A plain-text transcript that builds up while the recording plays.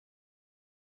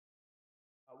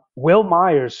Will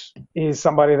Myers is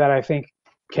somebody that I think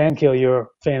can kill your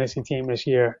fantasy team this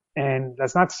year. And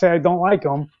that's not to say I don't like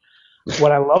him.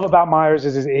 What I love about Myers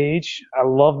is his age. I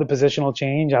love the positional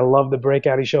change. I love the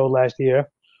breakout he showed last year.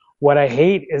 What I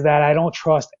hate is that I don't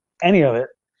trust any of it.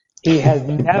 He has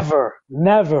never,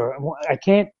 I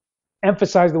can't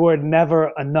emphasize the word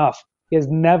never enough. He has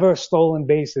never stolen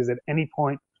bases at any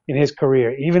point in his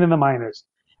career, even in the minors.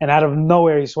 And out of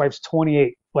nowhere, he swipes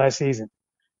 28 last season.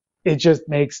 It just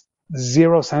makes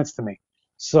zero sense to me.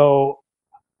 So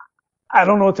I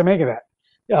don't know what to make of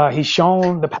that. He's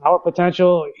shown the power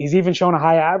potential. He's even shown a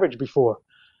high average before,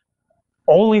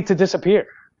 only to disappear,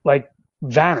 like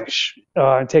vanish,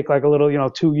 and take like a little,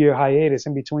 2-year hiatus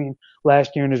in between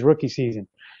last year and his rookie season.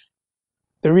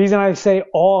 The reason I say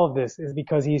all of this is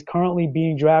because he's currently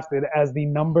being drafted as the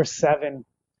number 7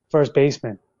 first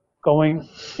baseman, going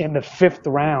in the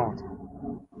 5th round.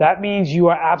 That means you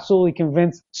are absolutely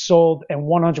convinced, sold, and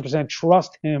 100%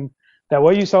 trust him that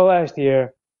what you saw last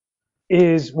year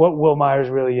is what Will Myers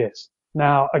really is.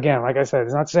 Now, again, like I said,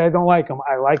 it's not to say I don't like him.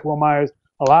 I like Will Myers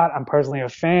a lot. I'm personally a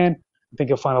fan. I think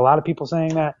you'll find a lot of people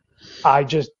saying that. I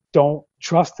just don't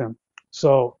trust him.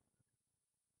 So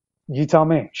you tell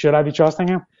me, should I be trusting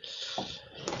him?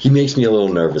 He makes me a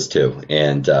little nervous too.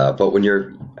 And but when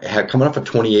you're coming off a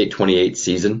 28-28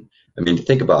 season, I mean,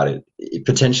 think about it.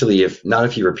 Potentially, if not,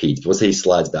 if he repeats, let's say he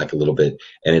slides back a little bit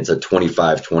and it's a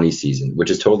 25-20 season,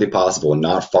 which is totally possible and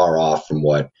not far off from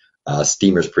what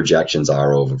Steamer's projections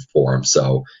are over for him.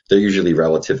 So they're usually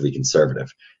relatively conservative.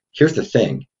 Here's the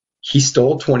thing. He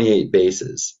stole 28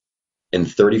 bases in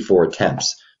 34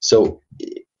 attempts. So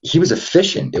he was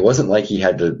efficient. It wasn't like he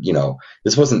had to,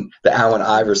 this wasn't the Allen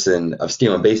Iverson of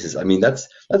stealing bases. I mean, that's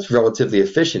relatively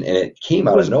efficient, and it came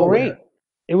out of nowhere. Great.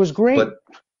 It was great.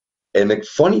 And the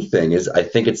funny thing is, I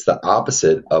think it's the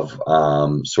opposite of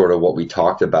sort of what we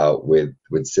talked about with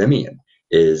Semien.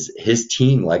 Is his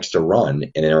team likes to run,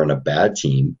 and they're on a bad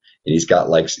team, and he's got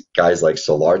like guys like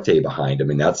Solarte behind him,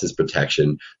 and that's his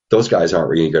protection. Those guys aren't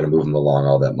really going to move him along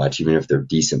all that much, even if they're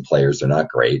decent players. They're not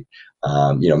great.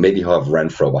 Maybe he'll have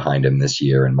Renfroe behind him this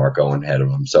year and Mark Owen ahead of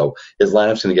him. So his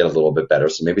lineup's going to get a little bit better.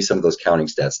 So maybe some of those counting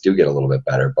stats do get a little bit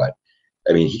better, but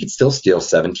I mean, he could still steal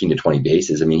 17 to 20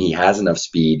 bases. I mean, he has enough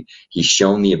speed. He's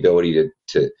shown the ability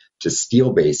to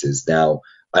steal bases. Now,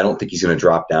 I don't think he's going to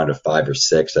drop down to 5 or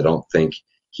 6. I don't think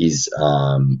he's,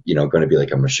 going to be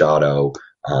like a Machado,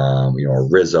 or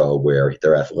Rizzo, where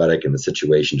they're athletic and the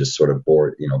situation just sort of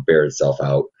bear itself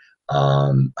out.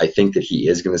 I think that he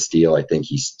is going to steal. I think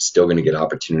he's still going to get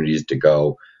opportunities to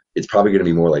go. It's probably going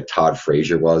to be more like Todd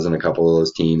Frazier was in a couple of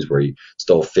those teams where he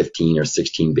stole 15 or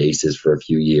 16 bases for a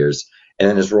few years, and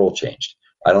then his role changed.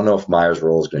 I don't know if Myers'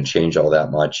 role is going to change all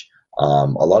that much. A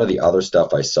lot of the other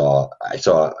stuff I saw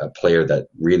a player that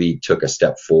really took a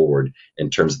step forward in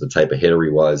terms of the type of hitter he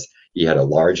was. He had a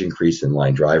large increase in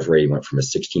line drive rate. He went from a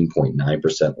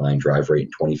 16.9% line drive rate in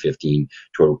 2015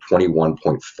 to a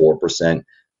 21.4%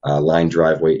 line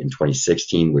drive rate in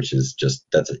 2016, which is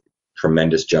that's a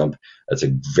tremendous jump. That's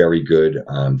a very good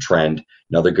trend.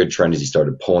 Another good trend is he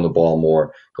started pulling the ball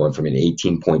more, going from an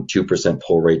 18.2%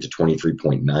 pull rate to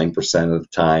 23.9% of the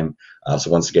time.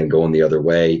 So once again, going the other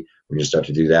way. When you start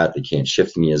to do that, they can't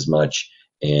shift me as much,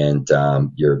 and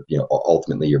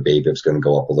ultimately your BABIP's going to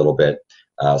go up a little bit.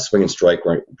 Swing and strike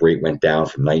rate went down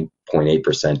from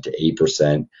 9.8% to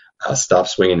 8%. Stopped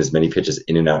swinging as many pitches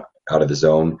in and out of the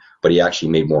zone, but he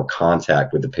actually made more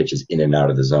contact with the pitches in and out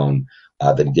of the zone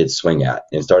that he did swing at,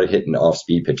 and started hitting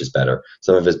off-speed pitches better.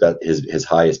 Some of his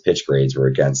highest pitch grades were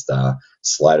against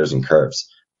sliders and curves.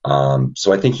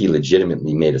 So I think he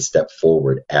legitimately made a step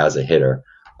forward as a hitter.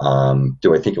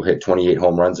 Do I think he'll hit 28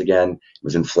 home runs again? It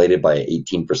was inflated by an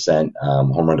 18%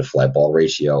 home run to fly ball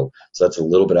ratio. So that's a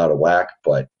little bit out of whack,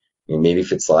 but maybe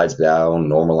if it slides down,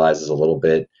 normalizes a little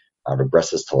bit,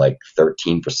 regresses to like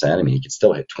 13%, I mean, he could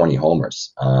still hit 20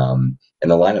 homers. And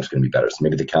the lineup's going to be better. So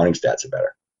maybe the counting stats are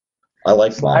better. I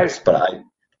like Myers, but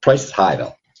price is high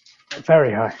though.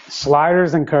 Very high.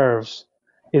 Sliders and curves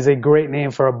is a great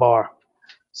name for a bar.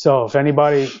 So if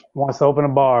anybody wants to open a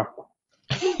bar,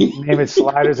 name it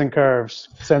Sliders and Curves.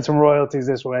 Send some royalties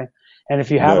this way. And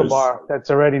if you have a bar that's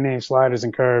already named Sliders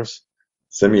and Curves,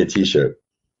 send me a t-shirt.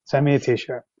 Send me a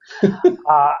t-shirt.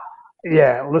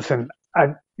 Yeah, listen,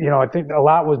 I think a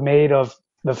lot was made of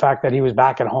the fact that he was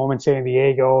back at home in San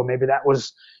Diego. Maybe that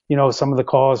was, some of the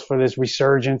cause for this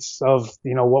resurgence of,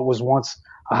 what was once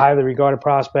a highly regarded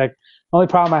prospect. The only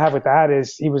problem I have with that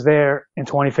is he was there in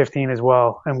 2015 as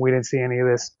well, and we didn't see any of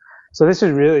this. So this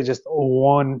is really just a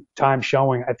one-time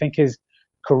showing. I think his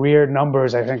career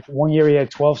numbers, one year he had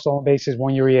 12 stolen bases,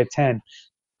 one year he had 10.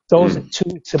 Those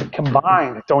two to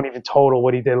combined don't even total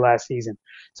what he did last season.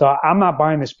 So I'm not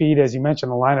buying the speed. As you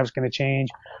mentioned, the lineup's going to change.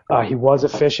 He was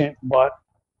efficient, but,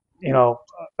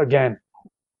 again,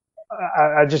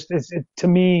 I just, to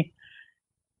me,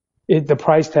 the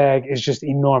price tag is just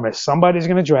enormous. Somebody's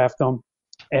going to draft him.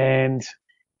 And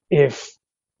if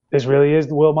this really is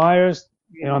Will Myers,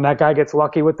 and that guy gets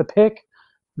lucky with the pick,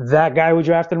 that guy who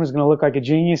drafted him is going to look like a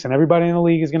genius, and everybody in the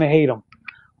league is going to hate him.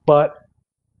 But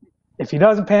if he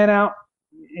doesn't pan out,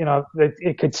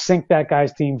 it could sink that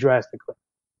guy's team drastically.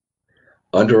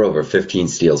 Under over 15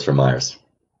 steals for Myers.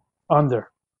 Under.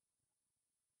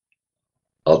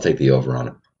 I'll take the over on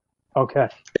it. Okay.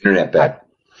 Internet bet.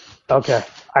 Okay.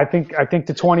 I think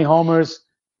the 20 homers,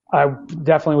 I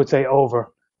definitely would say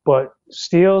over. But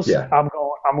steals, yeah. I'm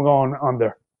going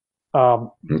under.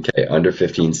 Okay, under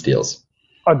 15 steals.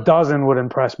 A dozen would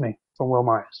impress me from Will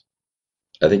Myers.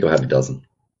 I think he'll have a dozen.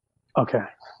 Okay.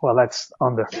 Well, that's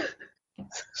under.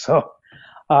 So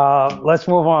let's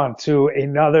move on to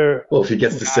another. Well, if he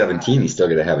gets to 17, he's still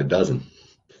going to have a dozen.